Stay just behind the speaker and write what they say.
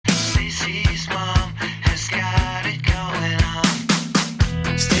Stacey's mom has got it going on.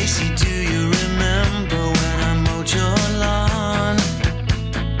 Stacey, do you remember when I mowed your lawn?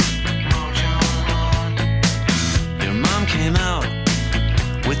 Your mom came out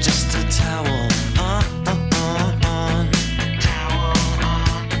with just a towel on.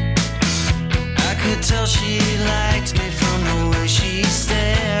 I could tell she liked me from the way she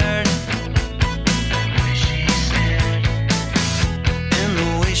stared. And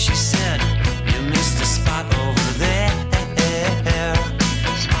the way she said, you missed a spot over there.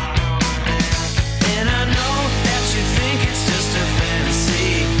 And I know that you think it's just a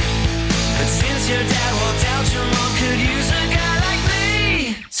fantasy, but since your dad walked out, your mom could use a guy like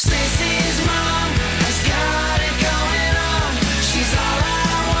me. Stacey's mom has got it going on. She's all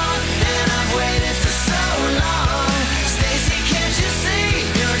I want, and I've waited for so long. Stacey, can't you see?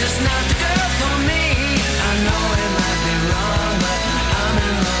 You're just not the girl for me. I know it might be wrong, but I'm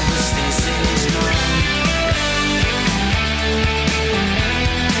in love with Stacey's mom.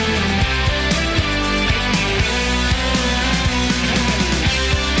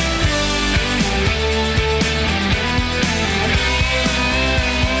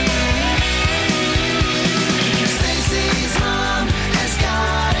 Stacey's mom has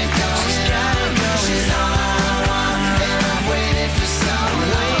got it going on. She's all I want, and I've waited for so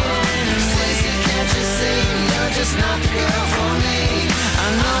long. Stacey, can't you see? You're just not the girl for me. I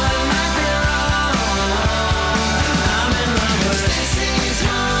know it might be wrong. I'm in love with Stacey's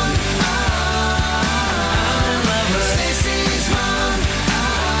mom. I'm in love with Stacey's mom.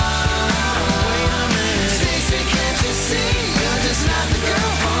 Wait a minute. Stacey, can't you see? You're just not the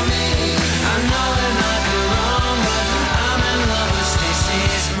girl for me. I know it might be wrong, but I'm in love with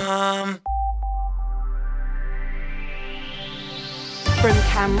Stacey's mom. From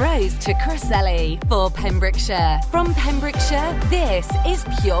Camrose to Crossley for Pembrokeshire. From Pembrokeshire, this is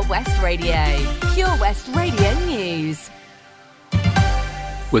Pure West Radio. Pure West Radio News.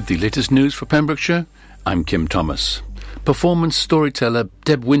 With the latest news for Pembrokeshire, I'm Kim Thomas. Performance storyteller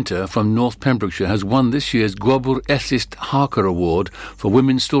Deb Winter from North Pembrokeshire has won this year's Gwobr Esist Harker Award for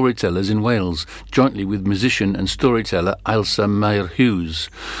Women Storytellers in Wales, jointly with musician and storyteller Ailsa Mair Hughes.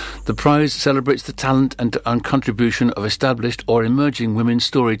 The prize celebrates the talent and contribution of established or emerging women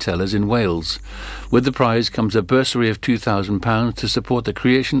storytellers in Wales. With the prize comes a bursary of £2,000 to support the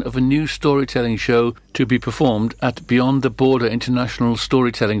creation of a new storytelling show to be performed at Beyond the Border International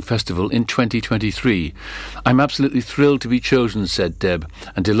Storytelling Festival in 2023. I'm absolutely thrilled to be chosen, said Deb,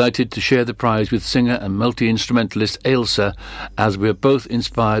 and delighted to share the prize with singer and multi-instrumentalist Ailsa, as we're both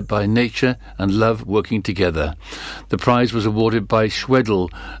inspired by nature and love working together. The prize was awarded by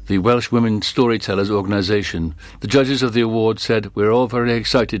Schwedel, the Welsh Women Storytellers organisation. The judges of the award said, "We're all very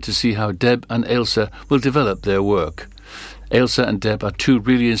excited to see how Deb and Ailsa will develop their work." Ailsa and Deb are two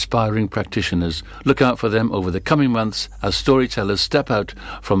really inspiring practitioners. Look out for them over the coming months as storytellers step out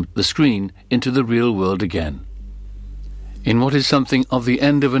from the screen into the real world again. In what is something of the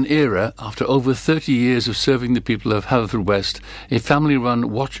end of an era, after over 30 years of serving the people of Haverfordwest, a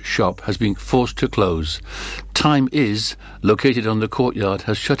family-run watch shop has been forced to close. Time Is, located on the courtyard,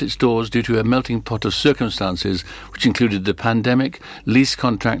 has shut its doors due to a melting pot of circumstances, which included the pandemic, lease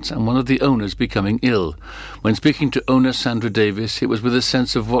contracts and one of the owners becoming ill. When speaking to owner Sandra Davis, it was with a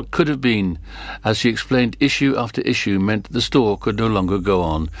sense of what could have been. As she explained, issue after issue meant the store could no longer go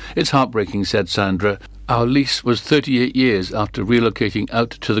on. "It's heartbreaking," said Sandra. "Our lease was 38 years after relocating out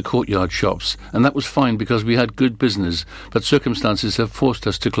to the courtyard shops, and that was fine because we had good business, but circumstances have forced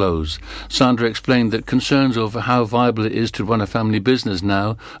us to close." Sandra explained that concerns over how viable it is to run a family business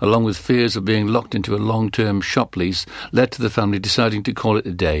now, along with fears of being locked into a long-term shop lease, led to the family deciding to call it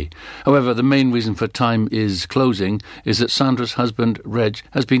a day. However, the main reason for Time Is closing is that Sandra's husband, Reg,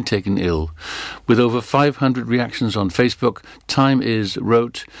 has been taken ill. With over 500 reactions on Facebook, Time Is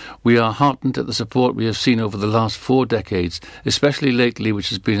wrote, "We are heartened at the support we have seen over the last 4 decades, especially lately, which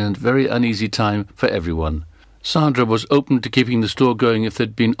has been a very uneasy time for everyone." Sandra was open to keeping the store going if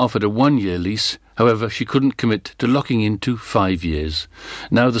they'd been offered a 1-year lease. However, she couldn't commit to locking into 5 years.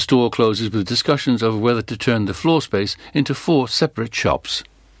 Now the store closes with discussions over whether to turn the floor space into 4 separate shops.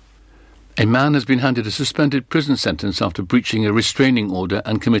 A man has been handed a suspended prison sentence after breaching a restraining order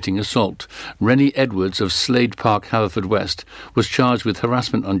and committing assault. Rennie Edwards of Slade Park, Haverfordwest, was charged with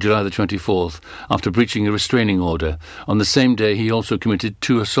harassment on July the 24th after breaching a restraining order. On the same day, he also committed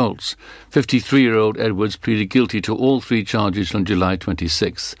 2 assaults. 53-year-old Edwards pleaded guilty to all 3 charges on July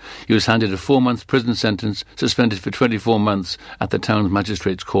 26th. He was handed a 4-month prison sentence, suspended for 24 months at the town's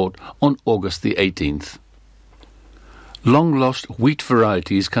magistrates' court on August the 18th. Long-lost wheat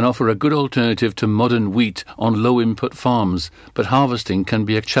varieties can offer a good alternative to modern wheat on low-input farms, but harvesting can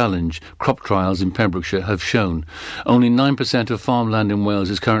be a challenge, crop trials in Pembrokeshire have shown. Only 9% of farmland in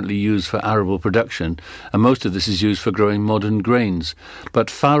Wales is currently used for arable production, and most of this is used for growing modern grains. But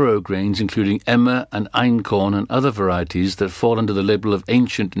farrow grains, including emmer and einkorn and other varieties that fall under the label of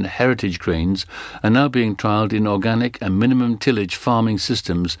ancient and heritage grains, are now being trialled in organic and minimum tillage farming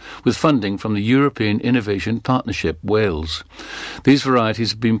systems with funding from the European Innovation Partnership, Wales. These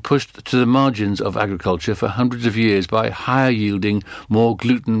varieties have been pushed to the margins of agriculture for hundreds of years by higher-yielding, more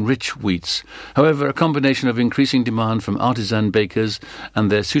gluten-rich wheats. However, a combination of increasing demand from artisan bakers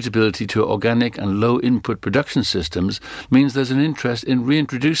and their suitability to organic and low-input production systems means there's an interest in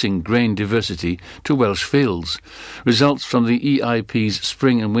reintroducing grain diversity to Welsh fields. Results from the EIP's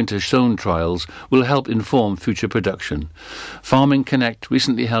spring and winter sown trials will help inform future production. Farming Connect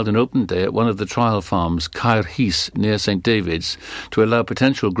recently held an open day at one of the trial farms, Caerhys, near St David's, to allow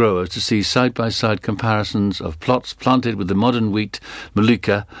potential growers to see side-by-side comparisons of plots planted with the modern wheat,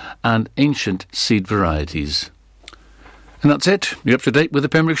 Maluka, and ancient seed varieties. And that's it. You're up to date with the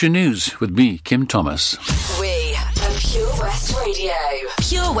Pembrokeshire News with me, Kim Thomas. We are Pure West Radio.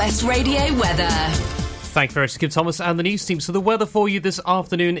 Pure West Radio weather. Thank you very much to Kim Thomas and the news team. So the weather for you this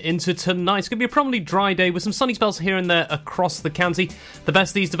afternoon into tonight. It's going to be a predominantly dry day with some sunny spells here and there across the county. The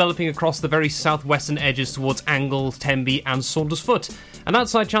best of these developing across the very southwestern edges towards Angle, Tenby and Saundersfoot. An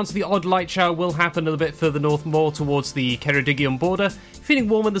outside chance of the odd light shower will happen a little bit further north, more towards the Ceredigion border. Feeling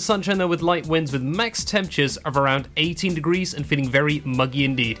warm in the sunshine though with light winds with max temperatures of around 18 degrees and feeling very muggy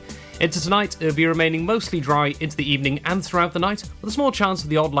indeed. Into tonight, it'll be remaining mostly dry into the evening and throughout the night, with a small chance of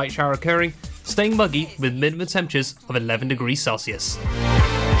the odd light shower occurring, staying muggy with minimum temperatures of 11 degrees Celsius.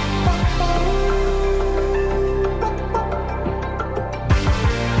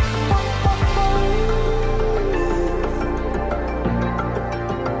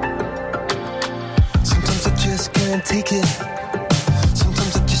 Sometimes I just can't take it.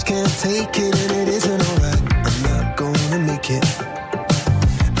 Sometimes I just can't take it, and it isn't alright. I'm not gonna make it.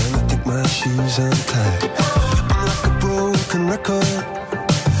 My shoes untied. I'm like a broken record.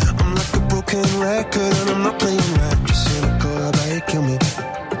 I'm like a broken record, and I'm not playing right. Just cynical, how about you kill me?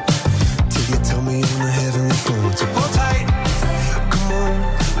 Till you tell me on the heavenly phone to hold tight. Come on,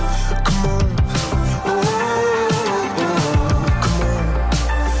 come on. Oh, oh,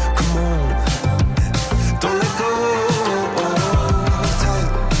 come on. Don't let go. Hold tight,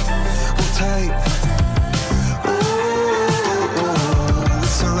 hold tight.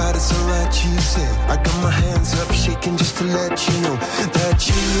 It's alright, you said. I got my hands up shaking just to let you know that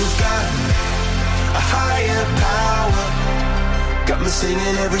you've got a higher power. Got me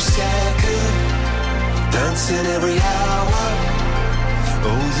singing every second, dancing every hour.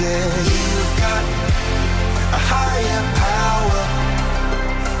 Oh yeah, you've got a higher power,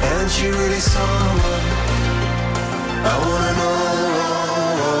 and you're really someone I wanna know.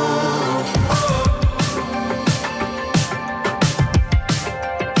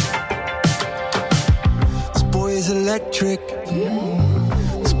 Electric.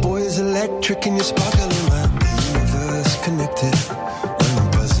 This boy is electric, and you're sparkling like the universe connected. And I'm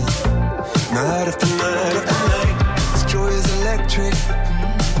buzzing night after night after night. This joy is electric.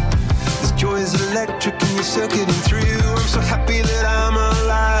 This joy is electric, and you're circuiting through. I'm so happy that I'm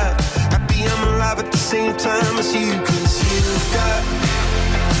alive. Happy I'm alive at the same time as you, 'cause you've got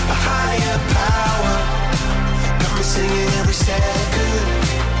a higher power. Got me singing every second,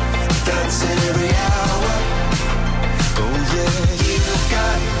 dancing every hour. Oh yeah, you've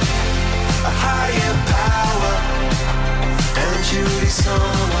got a higher power, and you're really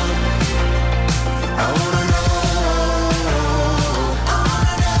someone I wanna know.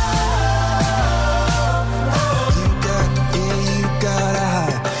 You got a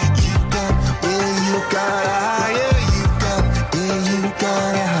high. You got a high. Yeah, you got a high. You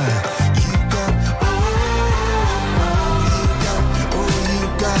got a high.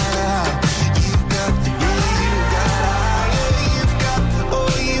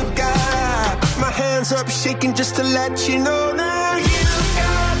 Hands up shaking just to let you know now you've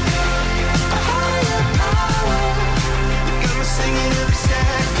got a higher power. You got me singing every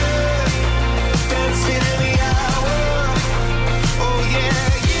second, dancing every hour. Oh yeah,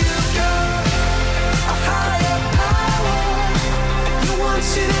 you've got a higher power. You want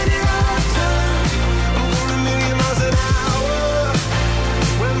it in your lifetime. I'm going a million miles an hour.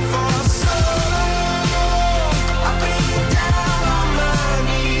 When for so long I've been down on my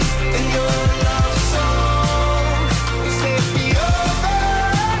knees in your love song. You say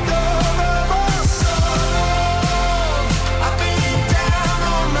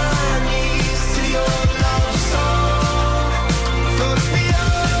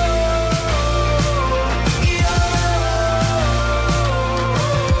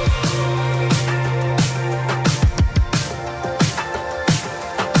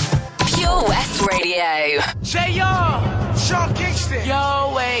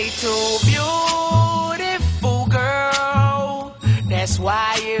That's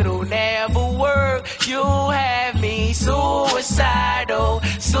why it'll never work. You have me suicidal,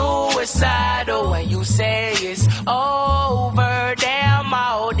 suicidal. When you say it's over, damn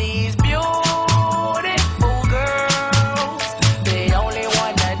all these beautiful girls, they only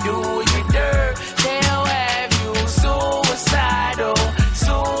wanna do you dirt. They'll have you suicidal,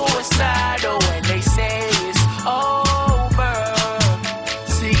 suicidal. When they say it's over.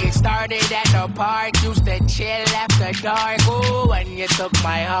 See, it started at the park, used to chill after dark. Ooh, when you took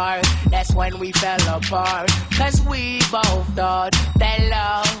my heart, that's when we fell apart. Cause we both thought that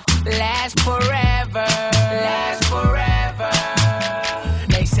love lasts forever, lasts forever.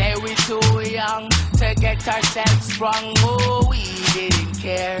 They say we're too young to get ourselves sprung. Oh, we didn't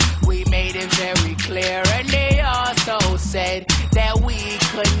care, we made it very clear. And they also said that we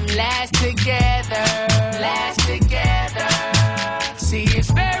couldn't last together, last together. See,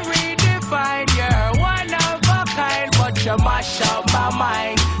 it's very defined, you're one of a kind, but you mash up my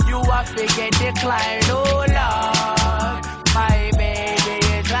mind. You have to get declined, oh Lord. My baby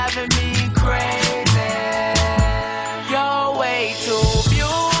is driving me crazy. You're way too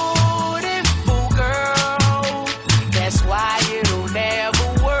beautiful, girl. That's why it'll never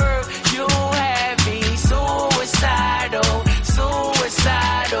work. You have me suicidal,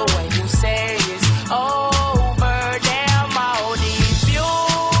 suicidal. When you say it's over, damn all these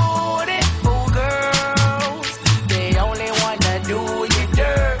beautiful girls, they only wanna do you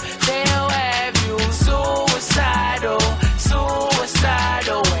dirt. They'll have you suicidal,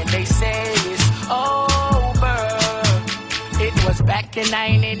 suicidal. When they say it's over. It was back in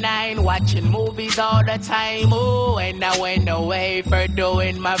 99, watching movies all the time. Ooh, and I went away for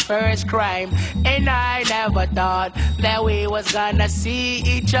doing my first crime. And I never thought that we was gonna see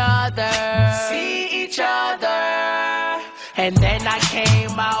each other, see each other. And then I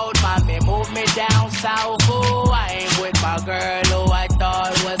came out, mommy moved me down south. Ooh, I ain't with my girl who I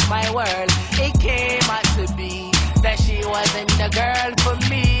thought was my world. It came out to be that she wasn't the girl for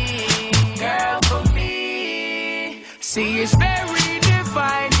me, girl for me. See, it's very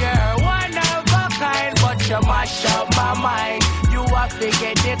defined, you're one of a kind, but you mash up my mind. You have to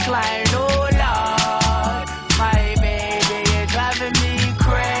get declined, oh Lord. My baby is driving me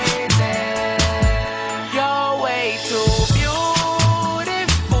crazy. You're way too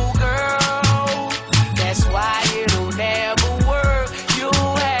beautiful, girl. That's why it'll never work. You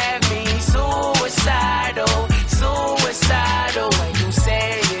have me suicidal, suicidal. When you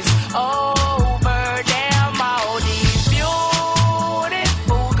say it's over, damn all these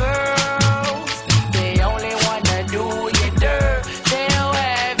beautiful girls, they only wanna do you dirt. They'll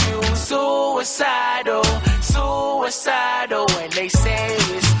have you suicidal, suicidal. When they say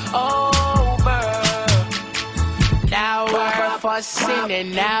it's over. Now we're fussing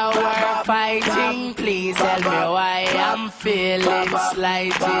and now we're fighting. Please tell me why I'm feeling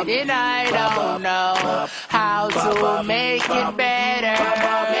slighted. And I don't know how to make it better,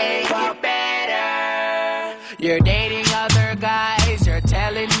 make it better. You're dating other guys, you're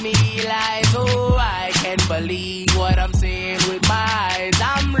telling me lies. Oh, I can't believe what I'm seeing with my eyes.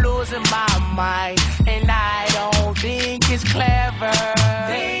 I'm losing my mind, and I don't think it's clever.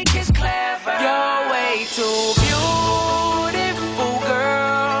 Think it's clever. You're way too beautiful,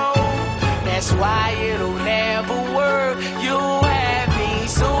 girl. That's why it'll never work. You have me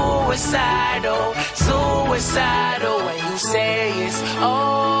suicidal, suicidal. When you say it's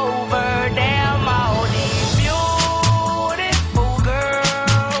over, damn all these beautiful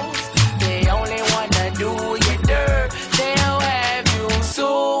girls, they only wanna do you dirt. They'll have you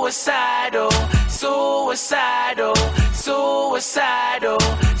suicidal, suicidal, suicidal,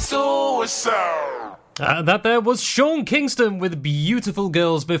 suicidal. That there was Sean Kingston with Beautiful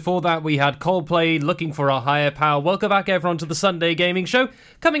Girls. Before that, we had Coldplay, Looking for a Higher Power. Welcome back, everyone, to the Sunday Gaming Show.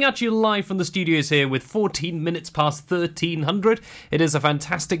 Coming at you live from the studios here with 14 minutes past 1300. It is a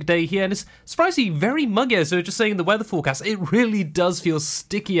fantastic day here, and it's surprisingly very muggy. So just saying the weather forecast, it really does feel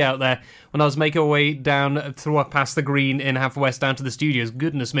sticky out there. When I was making my way down through past the green in Haverfordwest down to the studios,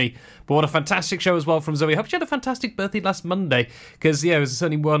 goodness me. But what a fantastic show as well from Zoe. I hope she had a fantastic birthday last Monday, because, yeah, it was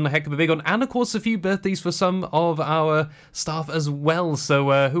certainly one heck of a big one. And, of course, a few birthdays for some of our staff as well.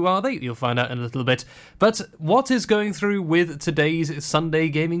 So who are they? You'll find out in a little bit. But what is going through with today's Sunday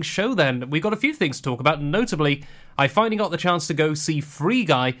Gaming Show then? We've got a few things to talk about. Notably, I finally got the chance to go see Free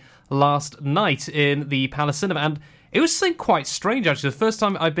Guy last night in the Palace Cinema, and it was something quite strange, actually. The first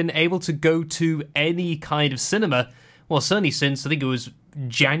time I've been able to go to any kind of cinema, well, certainly since, I think it was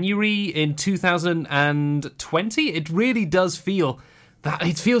January in 2020. It really does feel that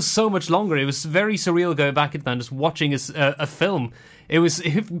it feels so much longer. It was very surreal going back and just watching a film. It was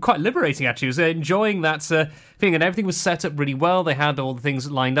quite liberating, actually. I was enjoying that thing, and everything was set up really well. They had all the things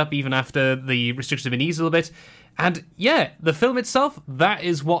lined up, even after the restrictions have been eased a little bit. And yeah, the film itself, that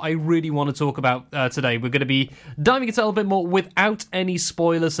is what I really want to talk about today. We're going to be diving into it a little bit more without any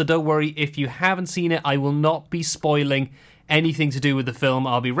spoilers, so don't worry if you haven't seen it. I will not be spoiling anything to do with the film.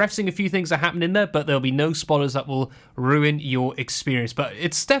 I'll be referencing a few things that happen in there, but there'll be no spoilers that will ruin your experience. But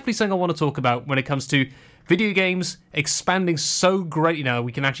it's definitely something I want to talk about when it comes to video games expanding so greatly now.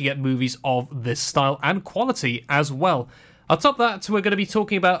 We can actually get movies of this style and quality as well. On top of that, we're going to be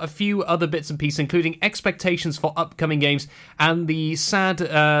talking about a few other bits and pieces, including expectations for upcoming games and the sad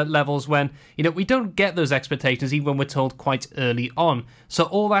levels when, we don't get those expectations even when we're told quite early on. So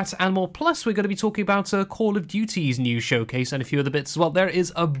all that and more. Plus, we're going to be talking about Call of Duty's new showcase and a few other bits as well. There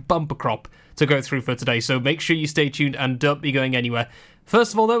is a bumper crop to go through for today, so make sure you stay tuned and don't be going anywhere.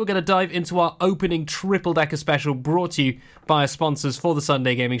 First of all, though, we're going to dive into our opening triple-decker special brought to you by our sponsors for the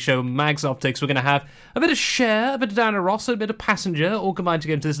Sunday Gaming Show, Mags Optics. We're going to have a bit of Cher, a bit of Diana Ross, and a bit of Passenger, all combined to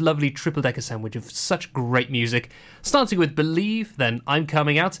go into this lovely triple-decker sandwich of such great music. Starting with Believe, then I'm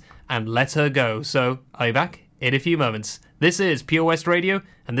Coming Out, and Let Her Go. So, I'll be back in a few moments. This is Pure West Radio,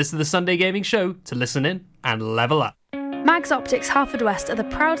 and this is the Sunday Gaming Show to listen in and level up. Mags Optics Haverfordwest are the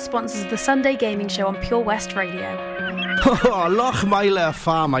proud sponsors of the Sunday Gaming Show on Pure West Radio. Oh, Lochmeyler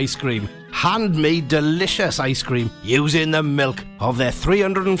Farm Ice Cream. Handmade delicious ice cream using the milk of their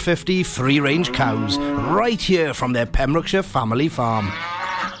 350 free-range cows right here from their Pembrokeshire family farm.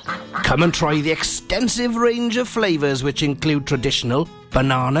 Come and try the extensive range of flavours which include traditional,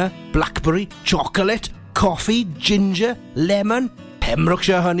 banana, blackberry, chocolate, coffee, ginger, lemon,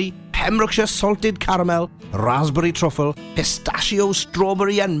 Pembrokeshire honey, Pembrokeshire salted caramel, raspberry truffle, pistachio,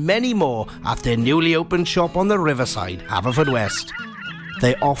 strawberry and many more at their newly opened shop on the Riverside, Haverfordwest.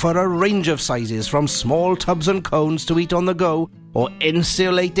 They offer a range of sizes from small tubs and cones to eat on the go or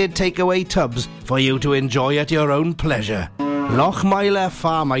insulated takeaway tubs for you to enjoy at your own pleasure. Lochmeyler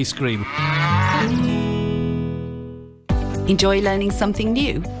Farm Ice Cream. Enjoy learning something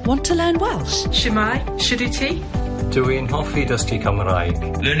new? Want to learn Welsh? Shemai, Shuduti. Dwi'n hoffi dysgu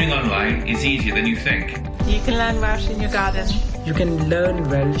Cymraeg. Learning online is easier than you think. You can learn Welsh in your garden. You can learn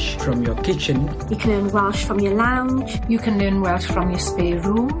Welsh from your kitchen. You can learn Welsh from your lounge. You can learn Welsh from your spare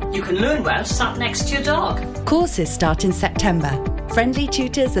room. You can learn Welsh sat next to your dog. Courses start in September. Friendly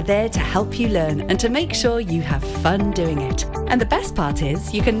tutors are there to help you learn and to make sure you have fun doing it. And the best part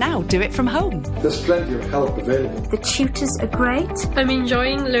is, you can now do it from home. There's plenty of help available. The tutors are great. I'm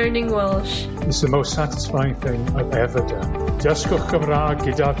enjoying learning Welsh. It's the most satisfying thing I've ever done. Dysgwch Cymraeg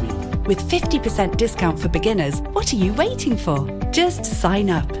gyda fi. With 50% discount for beginners, what are you waiting for? Just sign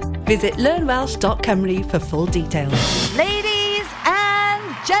up. Visit learnwelsh.cymru for full details. Ladies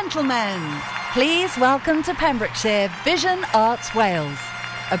and gentlemen, please welcome to Pembrokeshire Vision Arts Wales,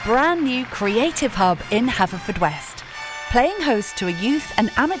 a brand new creative hub in Haverfordwest. Playing host to a youth and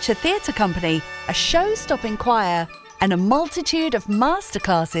amateur theatre company, a show-stopping choir, and a multitude of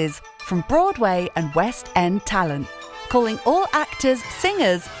masterclasses from Broadway and West End talent. Calling all actors,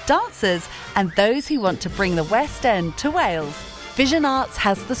 singers, dancers, and those who want to bring the West End to Wales. Vision Arts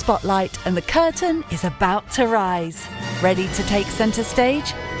has the spotlight and the curtain is about to rise. Ready to take centre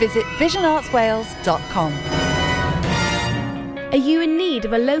stage? Visit visionartswales.com. Are you in need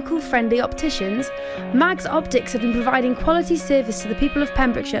of a local friendly opticians? Mags Optics have been providing quality service to the people of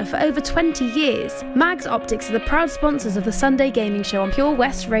Pembrokeshire for over 20 years. Mags Optics are the proud sponsors of the Sunday Gaming Show on Pure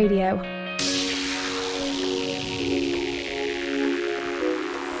West Radio.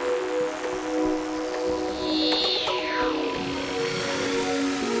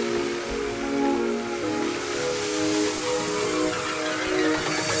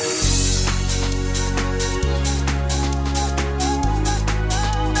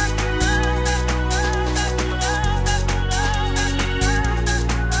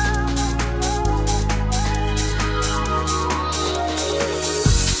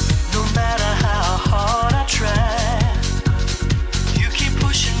 No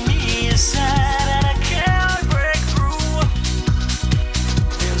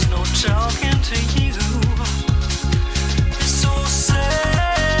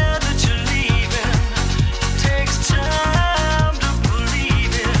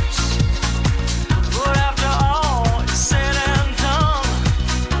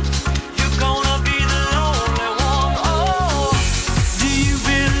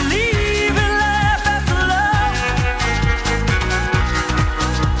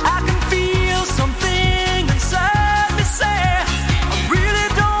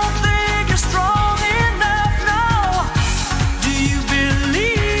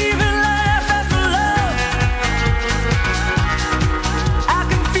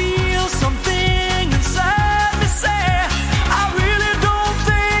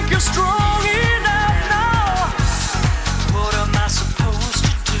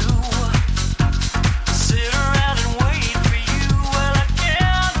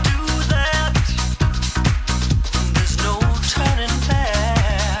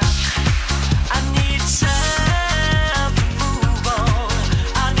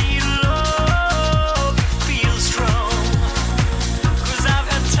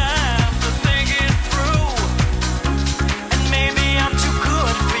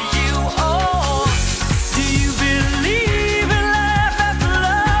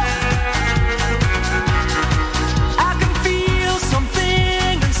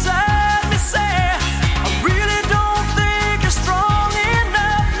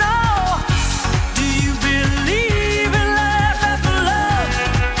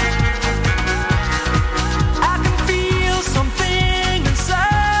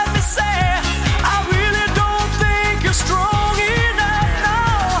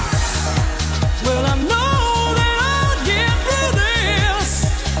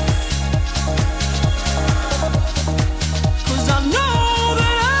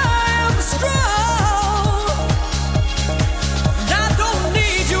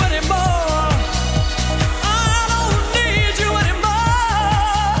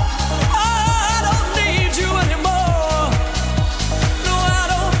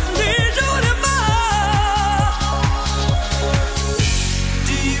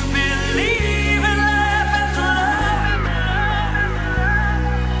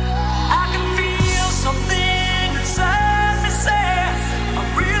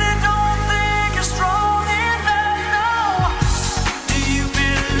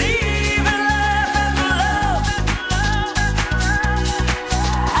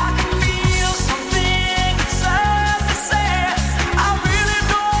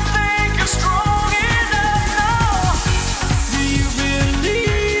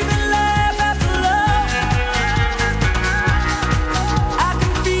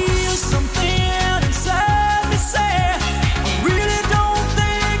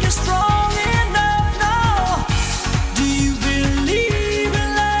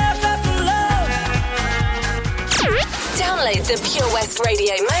the Pure West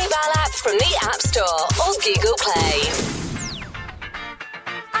Radio mobile app from the App Store or Google Play.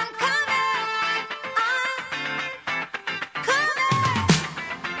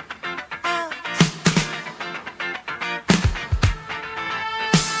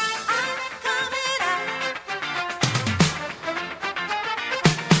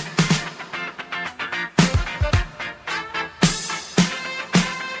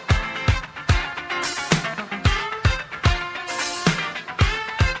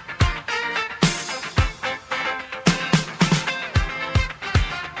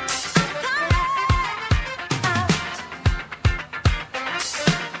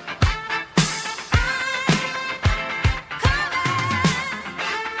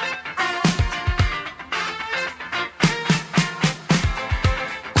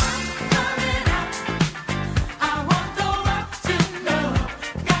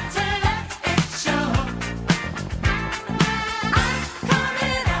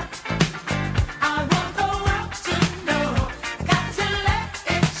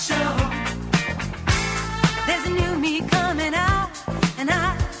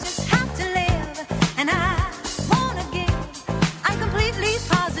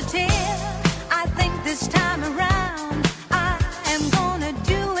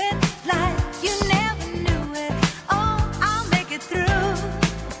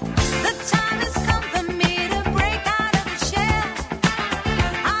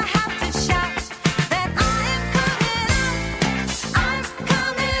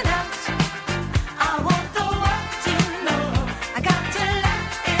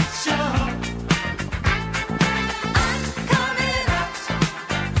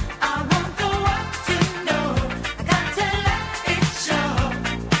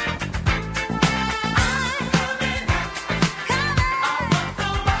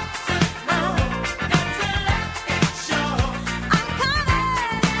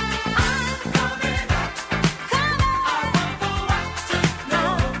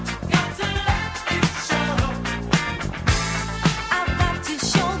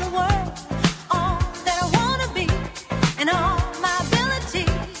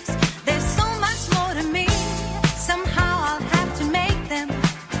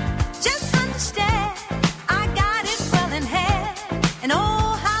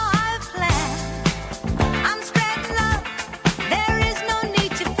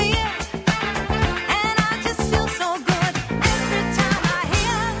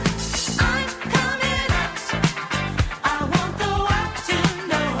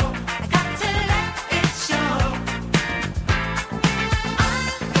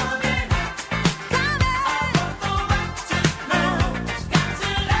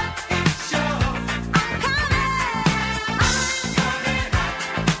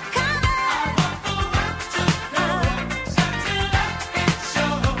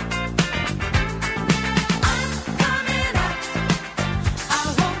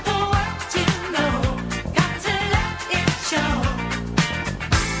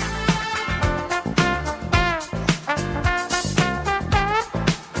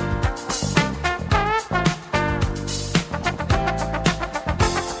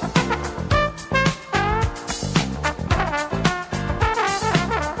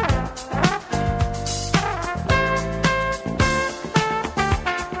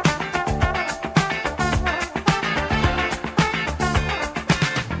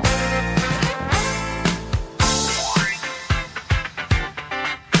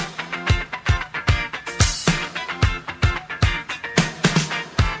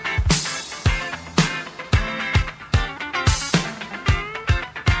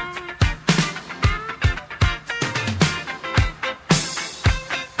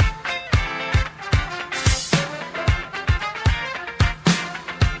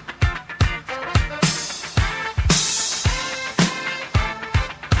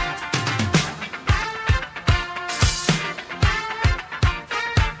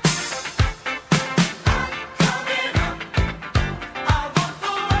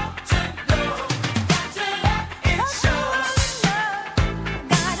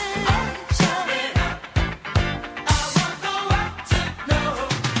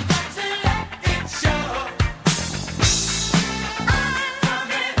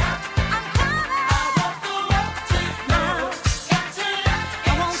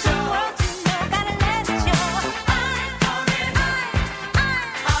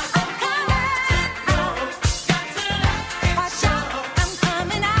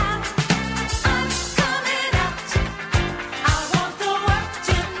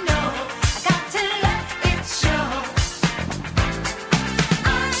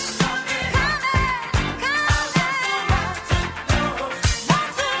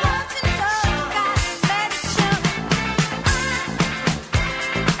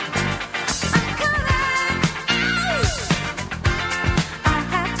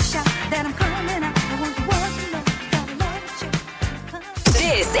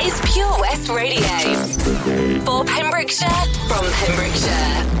 is Pure West Radio. For Pembrokeshire, from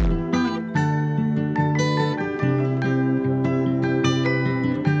Pembrokeshire.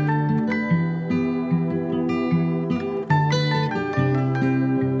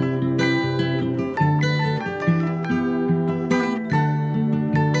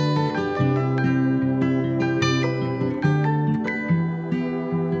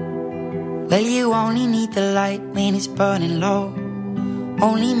 Well, you only need the light when it's burning low.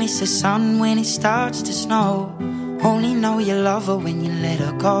 Only miss the sun when it starts to snow. Only know you love her when you let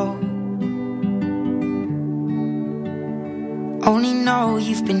her go. Only know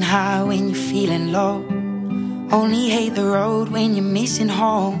you've been high when you're feeling low. Only hate the road when you're missing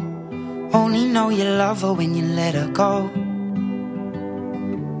home. Only know you love her when you let her go.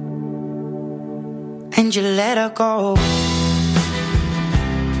 And you let her go.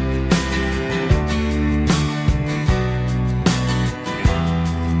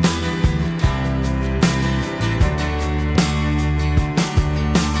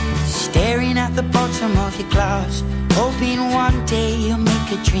 Staring at the bottom of your glass, hoping one day you'll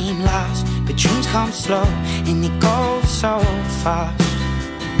make a dream last. But dreams come slow and they go so fast.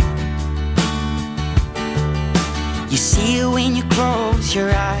 You see it when you close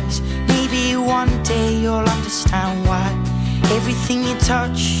your eyes. Maybe one day you'll understand why everything you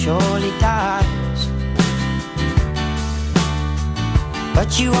touch surely dies.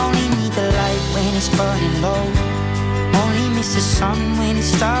 But you only need the light when it's burning low. Only miss the sun when it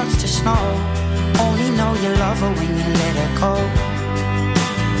starts to snow. Only know you love her when you let her go.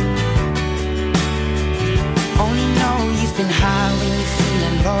 Only know you've been high when you're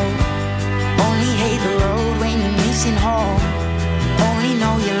feeling low. Only hate the road when you're missing home. Only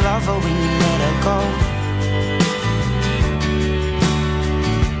know you love her when you let her go.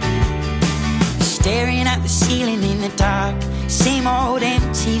 Staring at the ceiling in the dark, same old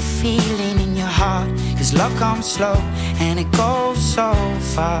empty feeling in your heart. Cause love comes slow and it goes so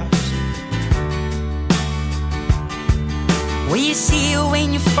fast. Well, you see it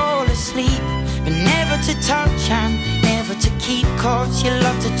when you fall asleep, but never to touch and never to keep. Cause you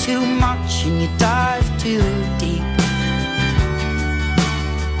loved her too much and you dive too deep.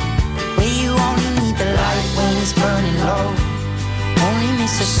 Well, you only need the light when it's burning low. Only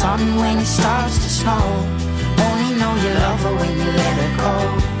miss the sun when it starts to snow. Only know you love her when you let her go.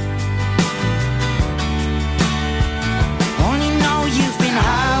 Only know you've been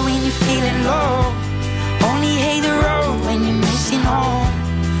high when you're feeling low. Only hate the road when you're missing home.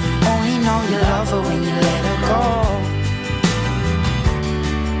 Only know you love her when you let her go.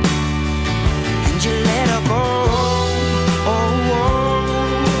 And you let her go. Oh, oh,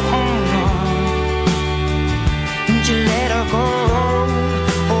 oh, oh. And you let her go.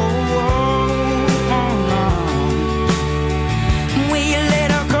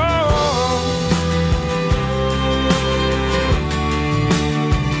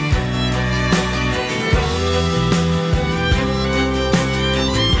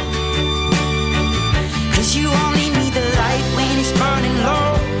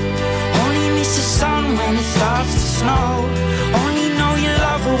 Starts to snow. Only know you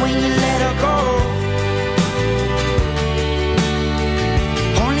love her when you let her go.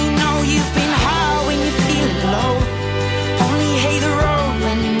 Only know you've been high when you're feeling low. Only hate the road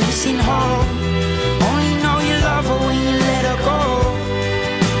when you're missing home. Only know you love her when you let her go.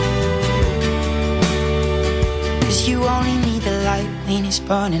 Cause you only need the light when it's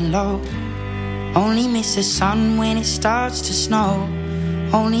burning low. Only miss the sun when it starts to snow.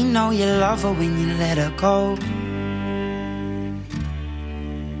 Only know you love her when you let her go.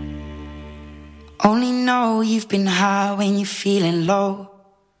 Only know you've been high when you're feeling low.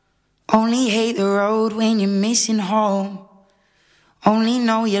 Only hate the road when you're missing home. Only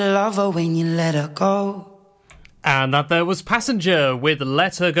know you love her when you let her go. And that there was Passenger with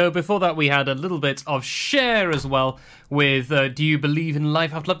Let Her Go. Before that we had a little bit of Cher as well with Do You Believe in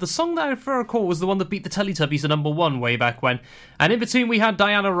Life After Love. The song that, if I recall, was the one that beat the Teletubbies to #1 way back when. And in between we had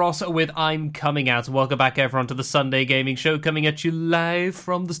Diana Ross with I'm Coming Out. Welcome back everyone to the Sunday Gaming Show, coming at you live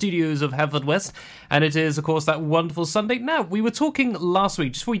from the studios of Haverfordwest. And it is, of course, that wonderful Sunday. Now, we were talking last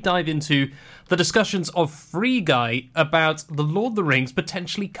week, just before we dive into the discussions of Free Guy, about The Lord of the Rings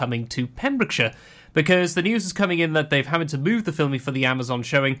potentially coming to Pembrokeshire. Because the news is coming in that they've having to move the filming for the Amazon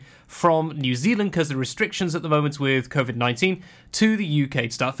showing from New Zealand because of the restrictions at the moment with COVID-19 to the UK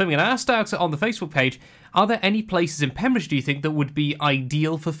to start filming. And I asked out on the Facebook page, are there any places in Pembrokeshire, do you think, that would be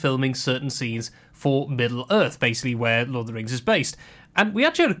ideal for filming certain scenes for Middle-earth, basically where Lord of the Rings is based? And we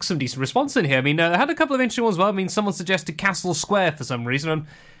actually had some decent response in here. I mean, I had a couple of interesting ones as well. I mean, someone suggested Castle Square for some reason. I'm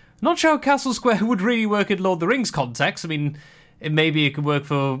not sure how Castle Square would really work in Lord of the Rings context. I mean, maybe it could work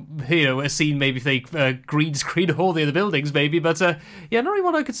for, a scene, maybe if they green screen all the other buildings, maybe, but not really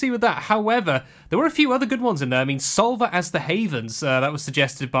what I could see with that. However, there were a few other good ones in there. I mean, Solver as the Havens, that was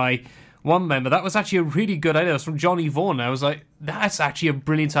suggested by one member. That was actually a really good idea. It was from Johnny Vaughan. I was like, that's actually a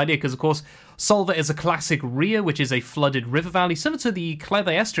brilliant idea, because, of course, Solver is a classic ria, which is a flooded river valley, similar to the Cleve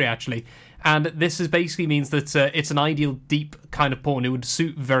Estuary, actually. And this basically means that it's an ideal deep kind of port, and it would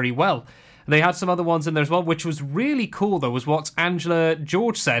suit very well. They had some other ones in there as well, which was really cool, though, was what Angela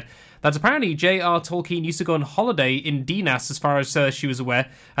George said. That apparently J.R. Tolkien used to go on holiday in Dinas, as far as she was aware,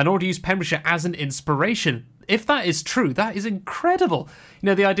 and already used Pembrokeshire as an inspiration. If that is true, that is incredible.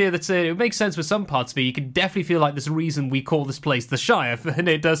 The idea that it makes sense with some parts of it. You can definitely feel like there's a reason we call this place the Shire, and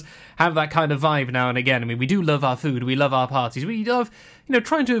it does have that kind of vibe now and again. I mean, we do love our food, we love our parties, we love,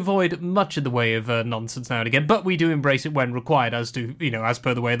 trying to avoid much in the way of nonsense now and again, but we do embrace it when required, as do, as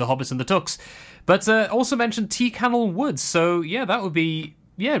per the way of the Hobbits and the Tooks. But also mentioned Teacannel Woods, so yeah, that would be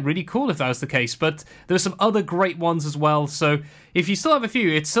really cool if that was the case. But there's some other great ones as well, so if you still have a few,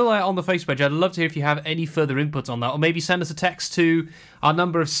 it's still on the Facebook page. I'd love to hear if you have any further input on that, or maybe send us a text to our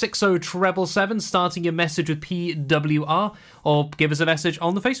number of 60777, starting your message with PWR, or give us a message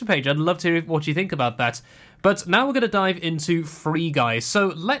on the Facebook page. I'd love to hear what you think about that. But now we're going to dive into Free Guys.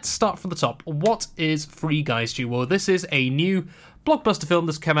 So let's start from the top. What is Free Guys, Stu? Well, this is a new blockbuster film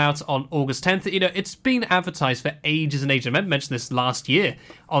that's come out on August 10th. It's been advertised for ages and ages. I meant to mention this last year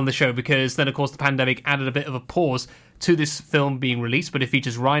on the show, because then, of course, the pandemic added a bit of a pause to this film being released, but it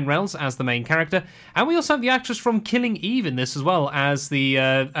features Ryan Reynolds as the main character, and we also have the actress from Killing Eve in this as well as the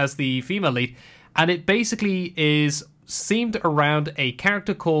female lead, and it basically is themed around a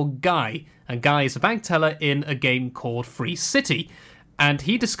character called Guy, and Guy is a bank teller in a game called Free City. And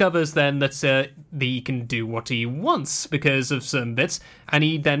he discovers then that he can do what he wants because of certain bits, and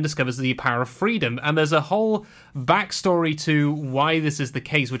he then discovers the power of freedom. And there's a whole backstory to why this is the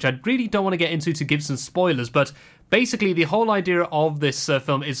case, which I really don't want to get into to give some spoilers, but basically the whole idea of this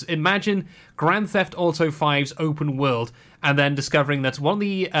film is, imagine Grand Theft Auto 5's open world, and then discovering that one of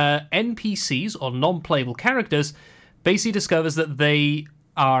the NPCs, or non-playable characters, basically discovers that they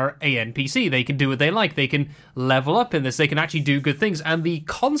are a NPC. They can do what they like. They can level up in this. They can actually do good things. And the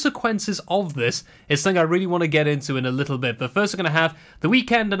consequences of this is something I really want to get into in a little bit. But first, we're going to have The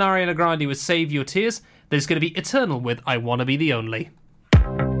Weeknd and Ariana Grande with Save Your Tears. There's going to be Eternal with I Wanna Be the Only. I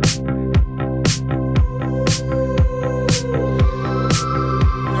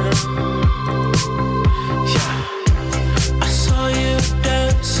saw you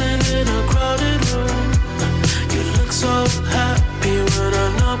dancing in a crowded room. You look so happy when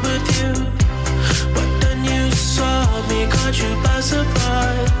I'm not with you, but then you saw me, caught you by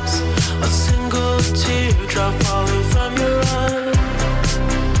surprise. A single teardrop falling from your eye.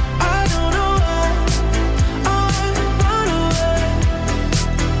 I don't know why I run away.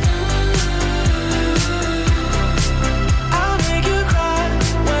 I'll make you cry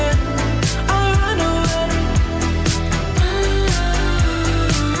when I run away.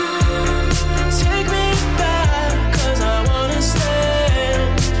 Take me back, 'cause I wanna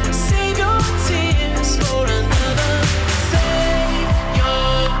stay. Save your tears for another. Save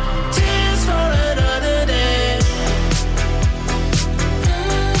your tears for another day.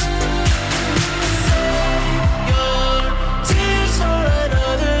 Save your tears for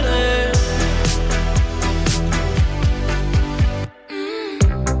another day.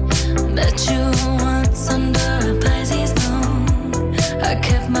 Met you once under a Pisces moon. I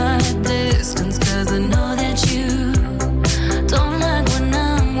kept my distance 'cause I know that you don't like when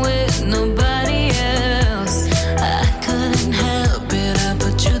I'm with nobody else. I couldn't help it, I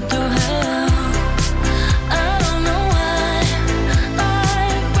put you through hell. I don't know why I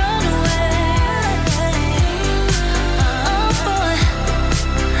run away. Oh boy,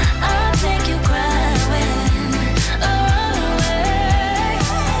 I make you cry when I run away.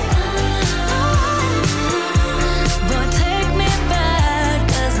 Boy, take me back,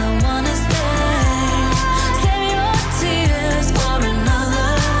 'cause I wanna stay.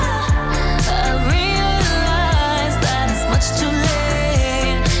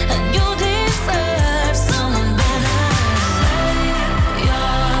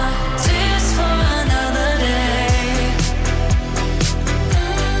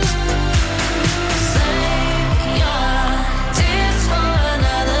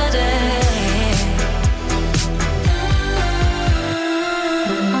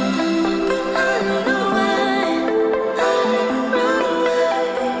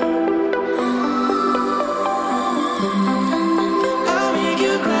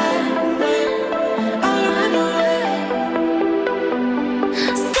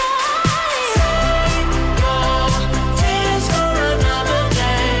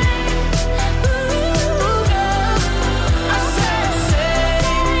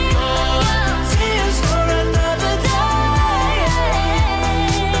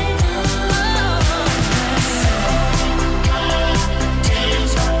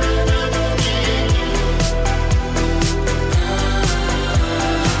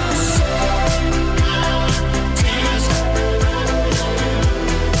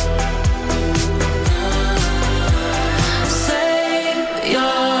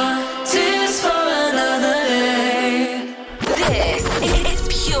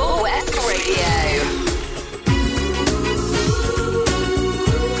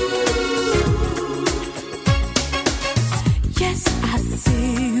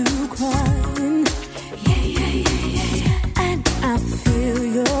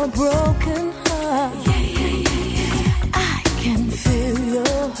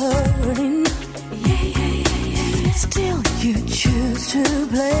 to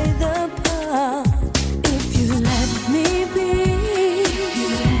play the part. If you let me be,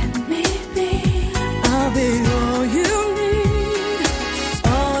 I'll be all you need,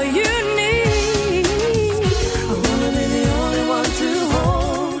 all you need. I wanna be the only one to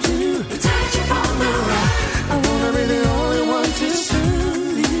hold you, protect you from the right. I wanna be the only one to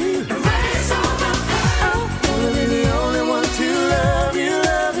soothe you, erase all the pain. I wanna be the only one to love you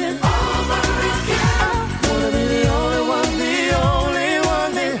over again. I wanna be the only one, the only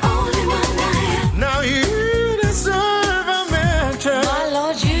one, the only one I am. Now you deserve a mention, my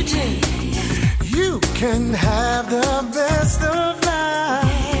Lord, you do. You can have the best of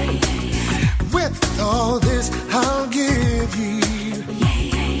life. With all this, I'll give you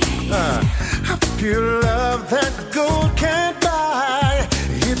a pure love that gold can't buy.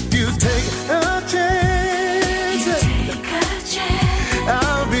 If you take a chance,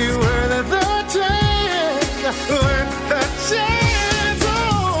 I'll be worth the chance, worth the chance. Oh,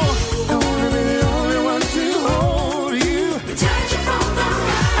 I wanna be the only one to hold you, protect you from the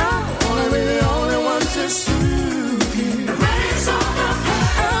right. I wanna be the only one to soothe you, erase all the pain.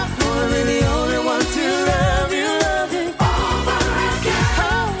 I wanna be the only one to love you over again.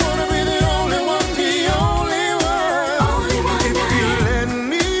 I wanna be the only one, the only one. If you let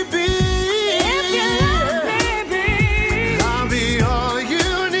me be, I'll be all you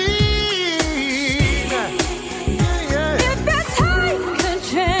need. Yeah. If you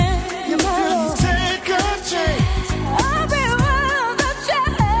take a chance, I'll be worth the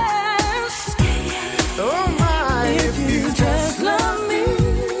chance. Oh my, if you just love me,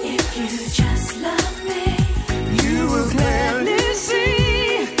 you will clearly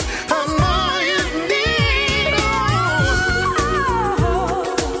see I'm all you need.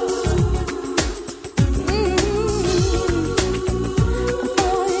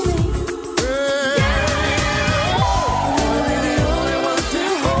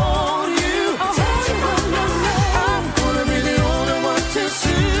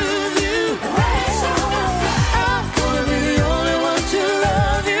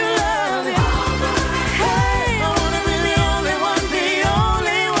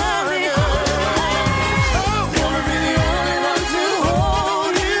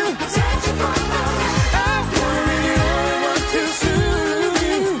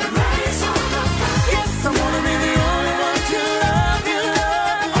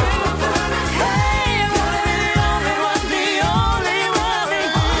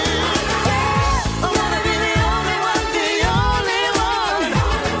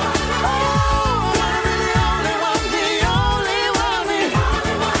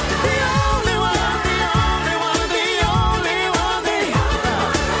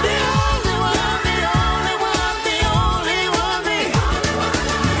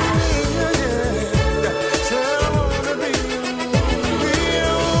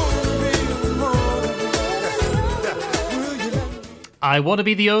 I Want to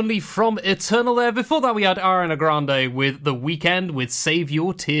Be the Only from Eternal there. Before that, we had Ariana Grande with The Weeknd with Save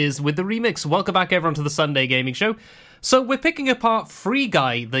Your Tears with the remix. Welcome back, everyone, to the Sunday Gaming Show. So we're picking apart Free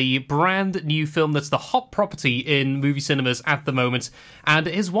Guy, the brand new film that's the hot property in movie cinemas at the moment, and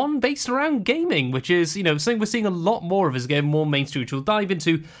it is one based around gaming, which is, something we're seeing a lot more of as getting more mainstream, which we'll dive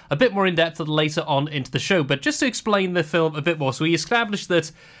into a bit more in depth later on into the show. But just to explain the film a bit more, so we established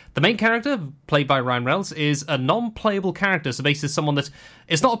that the main character, played by Ryan Reynolds, is a non-playable character, so basically someone that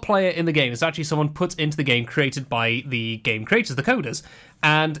is not a player in the game. It's actually someone put into the game, created by the game creators, the coders.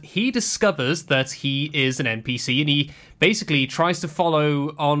 And he discovers that he is an NPC, and he basically tries to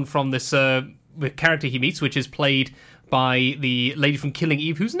follow on from this character he meets, which is played by the lady from Killing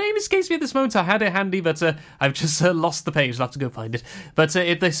Eve, whose name escapes me at this moment. I had it handy, but I've just lost the page. I'll have to go find it. But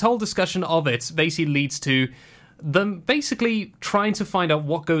this whole discussion of it basically leads to them basically trying to find out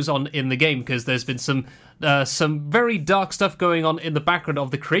what goes on in the game, because there's been some very dark stuff going on in the background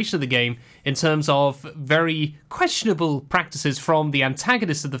of the creation of the game in terms of very questionable practices from the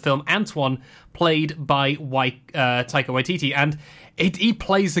antagonist of the film, Antoine, played by Taika Waititi. And he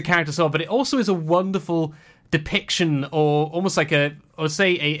plays the character so well, but it also is a wonderful depiction, or almost like a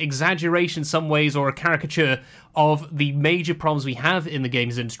exaggeration in some ways, or a caricature of the major problems we have in the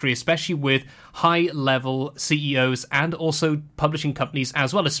games industry, especially with high-level CEOs and also publishing companies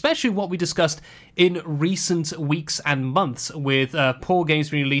as well, especially what we discussed in recent weeks and months with poor games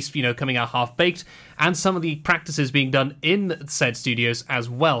being released, coming out half-baked, and some of the practices being done in said studios as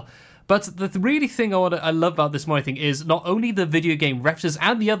well. But the really thing I love about this more thing is not only the video game references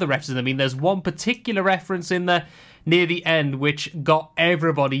and the other references. I mean, there's one particular reference in there near the end which got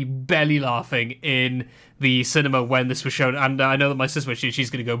everybody belly laughing in the cinema when this was shown. And I know that my sister, she's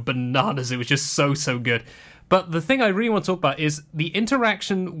going to go bananas. It was just so good. But the thing I really want to talk about is the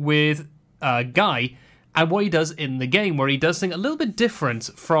interaction with Guy and what he does in the game, where he does something a little bit different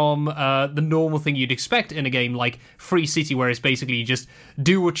from the normal thing you'd expect in a game like Free City, where it's basically you just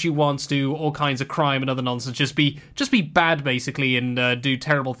do what you want, do all kinds of crime and other nonsense, just be bad basically, and do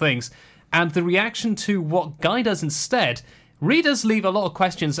terrible things. And the reaction to what Guy does instead really does leave a lot of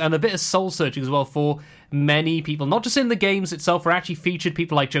questions and a bit of soul-searching as well for many people, not just in the games itself, where actually featured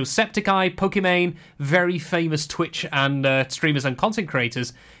people like Jacksepticeye, Pokimane, very famous Twitch and streamers and content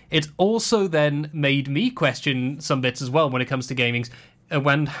creators. It also then made me question some bits as well when it comes to gaming,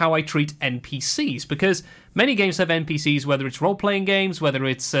 how I treat NPCs, because many games have NPCs, whether it's role-playing games, whether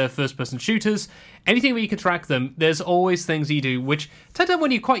it's first-person shooters, anything where you can track them, there's always things you do, which tend to,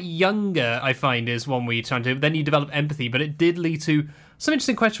 when you're quite younger, I find, is one where you're trying to, then you develop empathy, but it did lead to some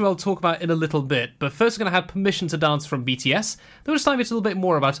interesting questions I'll talk about in a little bit. But first, I'm going to have Permission to Dance from BTS. Then we'll just dive into a little bit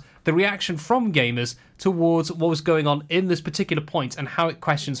more about the reaction from gamers towards what was going on in this particular point and how it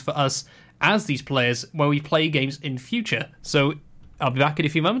questions for us as these players when we play games in future. So I'll be back in a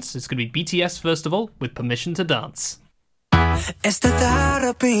few moments. It's going to be BTS first of all with Permission to Dance. It's the thought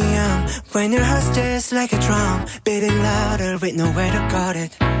of PM when your heart's just like a drum, beating louder with nowhere to guard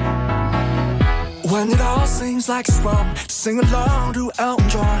it. When it all seems like it's wrong, sing along to Elton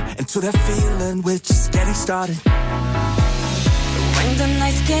John and to that feeling we're just getting started. When the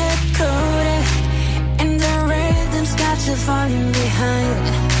nights get colder and the rhythm's got you falling behind,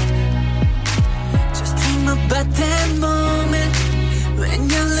 just dream about that moment when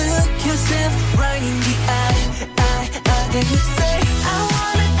you look yourself right in the eye, then you say, I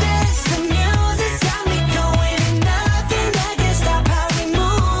wanna dance, the music's got me going, and nothing that can stop how we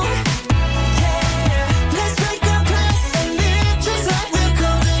move. Yeah, let's make a place and live just like we're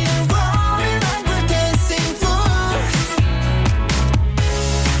golden and rolling like we're dancing fools.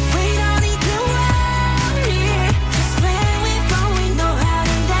 We don't need to worry, just when we fall we know how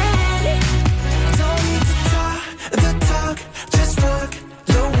to land. Don't need to talk the talk, just walk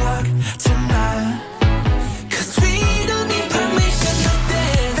the walk tonight.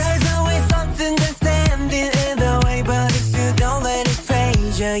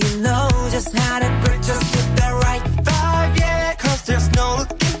 You know just how to break, just hit that right vibe, yeah. Cause there's no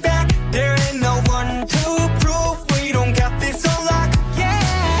looking back, there ain't no one to prove we don't got this on lock,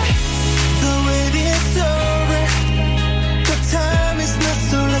 yeah. The wait is over, the time is not,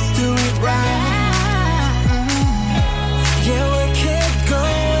 so let's do it right. Yeah, we'll keep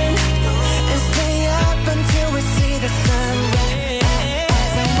going and stay up until we see the sun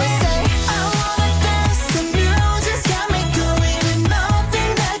rise. And we say, I wanna dance, the music's got me going, and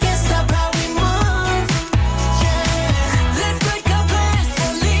nothing that can stop how we move. Yeah, let's break our plans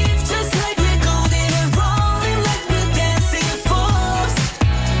and leave just like we're golden and rolling like we're dancing fools.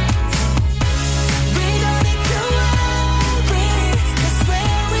 We don't need to worry, cause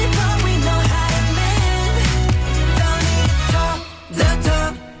where we from we know how to land. Don't need to talk the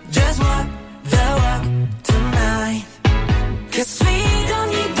talk, just walk the walk tonight. Cause we don't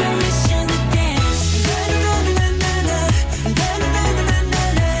need permission to dance.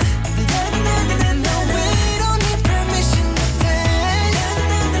 No, we don't need permission to dance.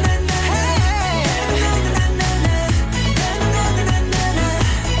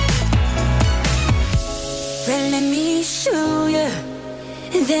 Well, let me show you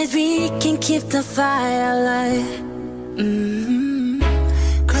that we can keep the fire alive.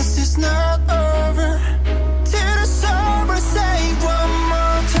 Cause it's not over till the summer, say one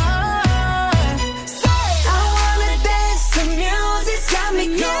more time. Say, I wanna dance, the music's got me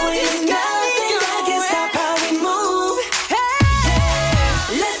going, nothing that can stop how we move.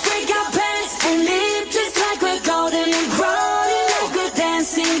 Yeah, let's break our pants and live just like we're golden and rolling like we're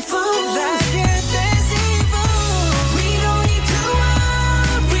dancing fools. like you're dancing fools. We don't need to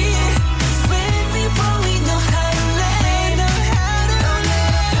worry, 'cause when we fall we know how to land. Don't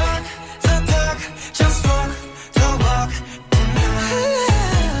need to talk the talk, just walk the walk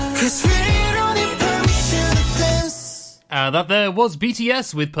tonight. Cause we don't need permission to dance. That there was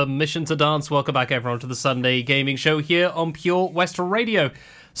BTS with Permission to Dance. Welcome back, everyone, to the Sunday Gaming Show here on Pure West Radio.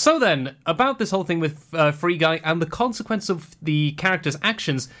 So then, about this whole thing with Free Guy and the consequence of the character's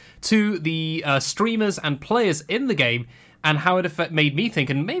actions to the streamers and players in the game, and how it made me think,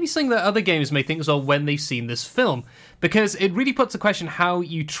 and maybe something that other gamers may think as well when they've seen this film, because it really puts the question how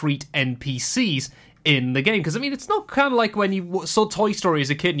you treat NPCs in the game. Because I mean, it's not kind of like when you saw Toy Story as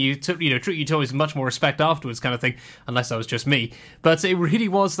a kid and you treat your toys with much more respect afterwards, kind of thing. Unless that was just me, but it really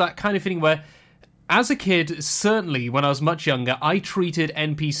was that kind of feeling where, as a kid, certainly when I was much younger, I treated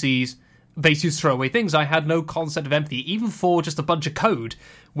NPCs basically throw away things. I had no concept of empathy, even for just a bunch of code,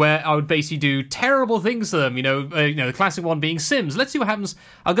 where I would basically do terrible things to them. The classic one being Sims. Let's see what happens.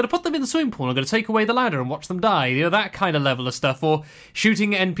 I'm going to put them in the swimming pool. I'm going to take away the ladder and watch them die. That kind of level of stuff. Or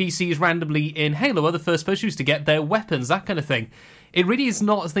shooting NPCs randomly in Halo, other first-person shooters, to get their weapons, that kind of thing. It really is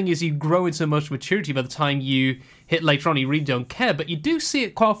not a thing as you grow into emotional maturity by the time you hit later on. You really don't care, but you do see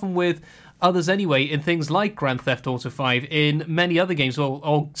it quite often with others anyway, in things like Grand Theft Auto 5, in many other games,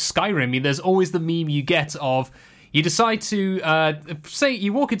 or Skyrim. There's always the meme you get of, you decide to, say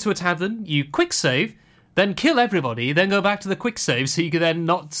you walk into a tavern, you quick save, then kill everybody, then go back to the quick save so you can then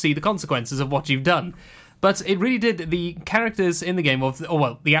not see the consequences of what you've done. But it really did, the characters in the game,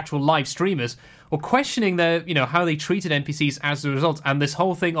 the actual live streamers, were questioning their, how they treated NPCs as a result, and this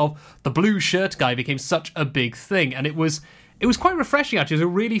whole thing of the blue shirt guy became such a big thing, and it was quite refreshing, actually. It was a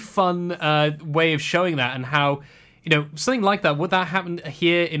really fun way of showing that, and how, something like that, would that happen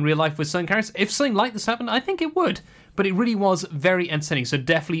here in real life with certain characters? If something like this happened, I think it would, but it really was very entertaining, so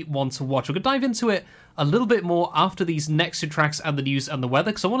definitely want to watch. We're going to dive into it a little bit more after these next two tracks and the news and the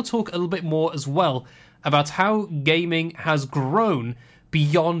weather, because I want to talk a little bit more as well about how gaming has grown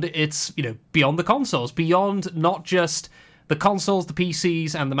beyond beyond the consoles, beyond not just the consoles, the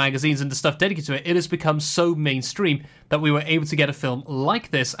PCs, and the magazines and the stuff dedicated to it. It has become so mainstream that we were able to get a film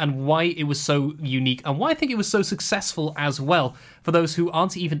like this, and why it was so unique, and why I think it was so successful as well. For those who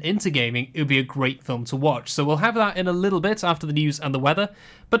aren't even into gaming, it would be a great film to watch. So we'll have that in a little bit after the news and the weather.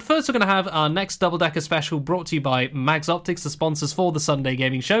 But first, we're going to have our next Double-Decker special brought to you by Mags Optics, the sponsors for the Sunday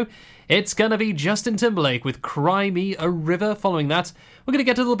Gaming Show. It's going to be Justin Timberlake with Cry Me a River. Following that, we're going to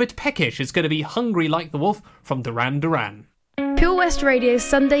get a little bit peckish. It's going to be Hungry Like the Wolf from Duran Duran. Pure West Radio's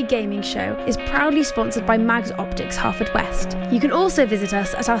Sunday Gaming Show is proudly sponsored by Mags Optics Haverfordwest. You can also visit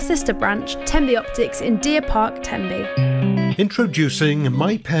us at our sister branch, Tenby Optics in Deer Park, Tenby. Introducing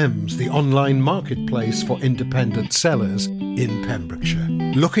MyPems, the online marketplace for independent sellers in Pembrokeshire.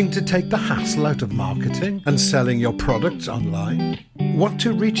 Looking to take the hassle out of marketing and selling your products online? Want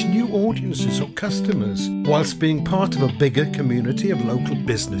to reach new audiences or customers whilst being part of a bigger community of local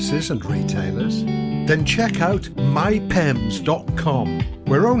businesses and retailers? Then check out mypems.com.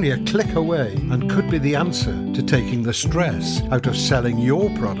 We're only a click away and could be the answer to taking the stress out of selling your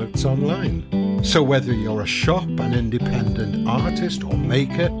products online. So whether you're a shop, an independent artist or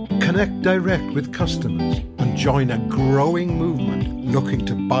maker, connect direct with customers and join a growing movement looking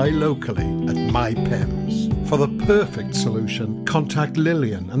to buy locally at MyPems. For the perfect solution, contact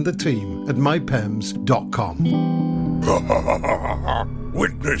Lillian and the team at mypems.com.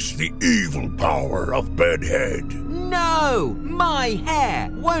 Witness the evil power of Bedhead. No! My hair!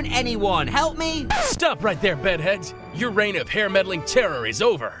 Won't anyone help me? Stop right there, Bedheads! Your reign of hair-meddling terror is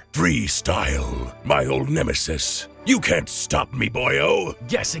over. Freestyle, my old nemesis. You can't stop me, boyo.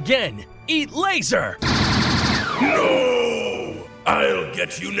 Guess again. Eat laser! No! I'll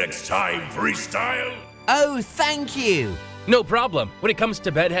get you next time, Freestyle. Oh, thank you. No problem. When it comes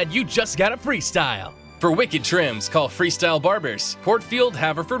to Bedhead, you just gotta freestyle. For wicked trims, call Freestyle Barbers, Portfield,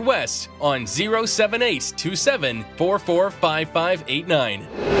 Haverfordwest, on 07827445589.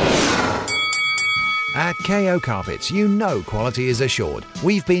 At KO Carpets, you know quality is assured.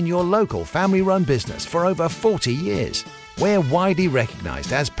 We've been your local family-run business for over 40 years. We're widely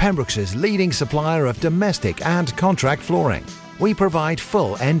recognised as Pembrokeshire's leading supplier of domestic and contract flooring. We provide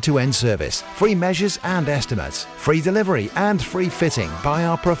full end-to-end service, free measures and estimates, free delivery and free fitting by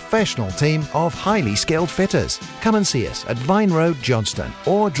our professional team of highly skilled fitters. Come and see us at Vine Road, Johnston,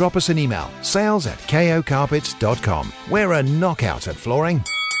 or drop us an email, sales@kocarpets.com. We're a knockout at flooring.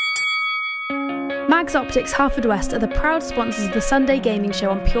 Mags Optics Haverfordwest are the proud sponsors of the Sunday Gaming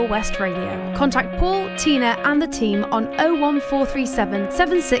Show on Pure West Radio. Contact Paul, Tina and the team on 01437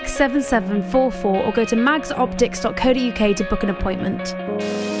 767744 or go to magsoptics.co.uk to book an appointment.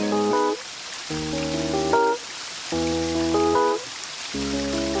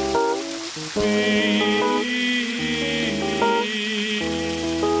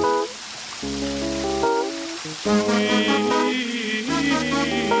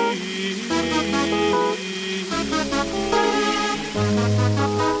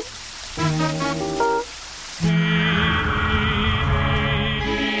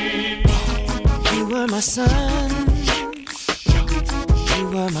 My sun, you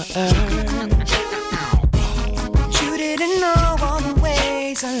were my earth, but you didn't know all the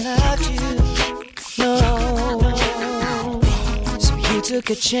ways I loved you, no, so you took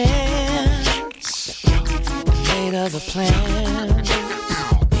a chance and made other plans,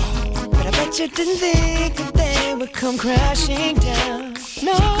 but I bet you didn't think that they would come crashing down,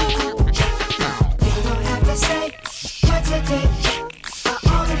 no, you don't have to say what you did, I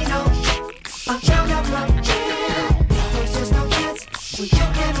already know. Round up, round, there's just no chance for you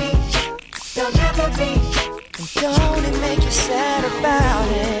and me. There'll never be. And don't it make you sad about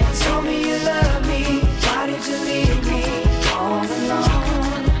it? Told me you love me. Why did you leave me all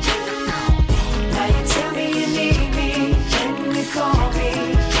alone? Now you tell me you need me when you call me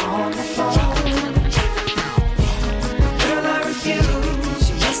on the phone. Girl, I refuse.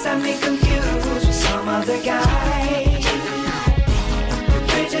 You must have me confused with some other guy. The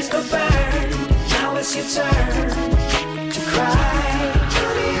bridges go burn. Now it's your turn to cry.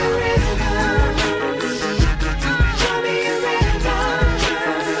 Tell me a river. Tell me a river.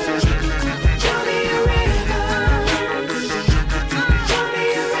 Tell me a river. Tell me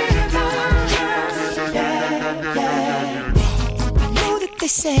a river. Yeah, yeah. I know that they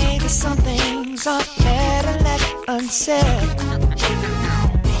say that some things are better left unsaid.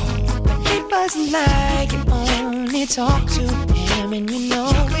 But it wasn't like you only talk to him and you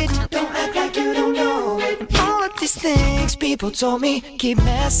know it. Don't act like you don't know it. And all of these things people told me keep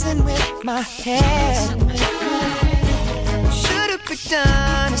messing with my head. Should've picked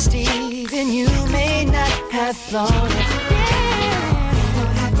honesty, then you may not have thought it.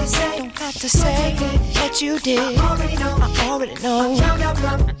 Don't have to say what you did. I already know.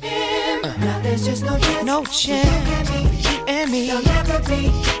 Now there's just no chance for you and me. There'll never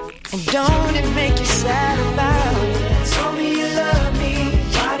be. And don't it make you sad about it? Told me you love me.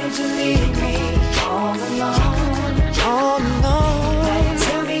 Why did you leave me all alone? All alone. Now you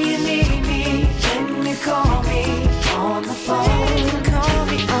tell me you need me when you call me on the phone. Call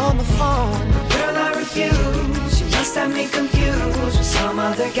me on the phone. Girl, I refuse. You must have me confused with some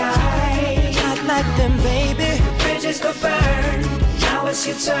other guy. Not like them, baby. The bridges go burn. Now it's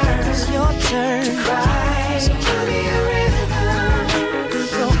your turn. It's your turn to cry. So tell me a river.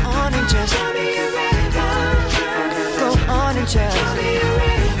 Go on and just tell me a river. Go on and just tell me a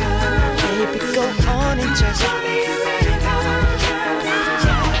river. Baby, go on and just tell me a river.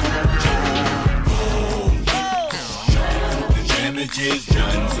 The damage is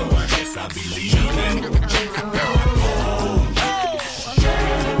done, so I guess I'll be leaving.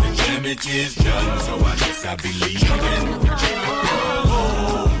 The damage is done, so I guess I'll be leaving.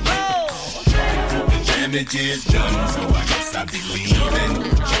 The damage is done, so I guess I'll be leaving.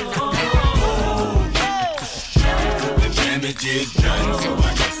 The damage is done, so I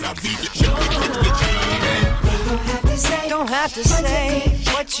guess I'll be leaving. Don't have to say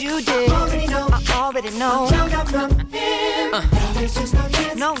what you did. I already know. There's just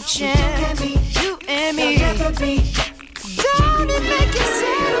no chance. You and me. Don't it make you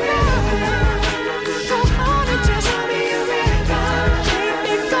sad about it? Go on and just tell me a river.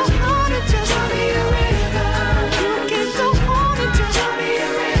 Baby, go on and just tell me a river. You can go on and just tell me a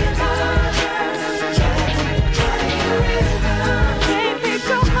river. Tell me a river. Baby,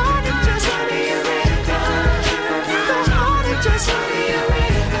 go on and just tell me a river. Go on and just tell me a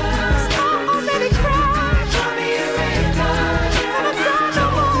river. I already cried. Tell me a river. And I'm not no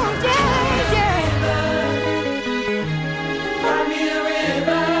more. Yeah, yeah. Cry me a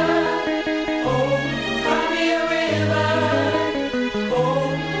river. Oh, cry me a river. Oh,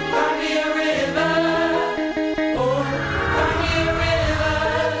 cry me a river. Oh, cry me a river.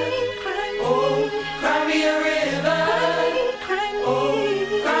 Oh, cry me a river. Oh,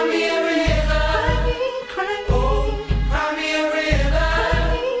 cry me a river.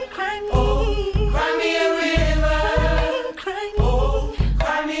 Oh, cry me a river. Oh,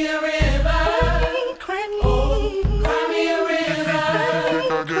 cry me a river. Oh, cry me a river.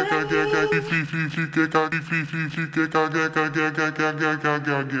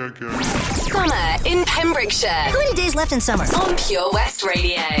 Summer in Pembrokeshire. How many days left in summer? On Pure West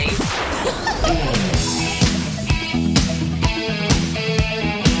Radio.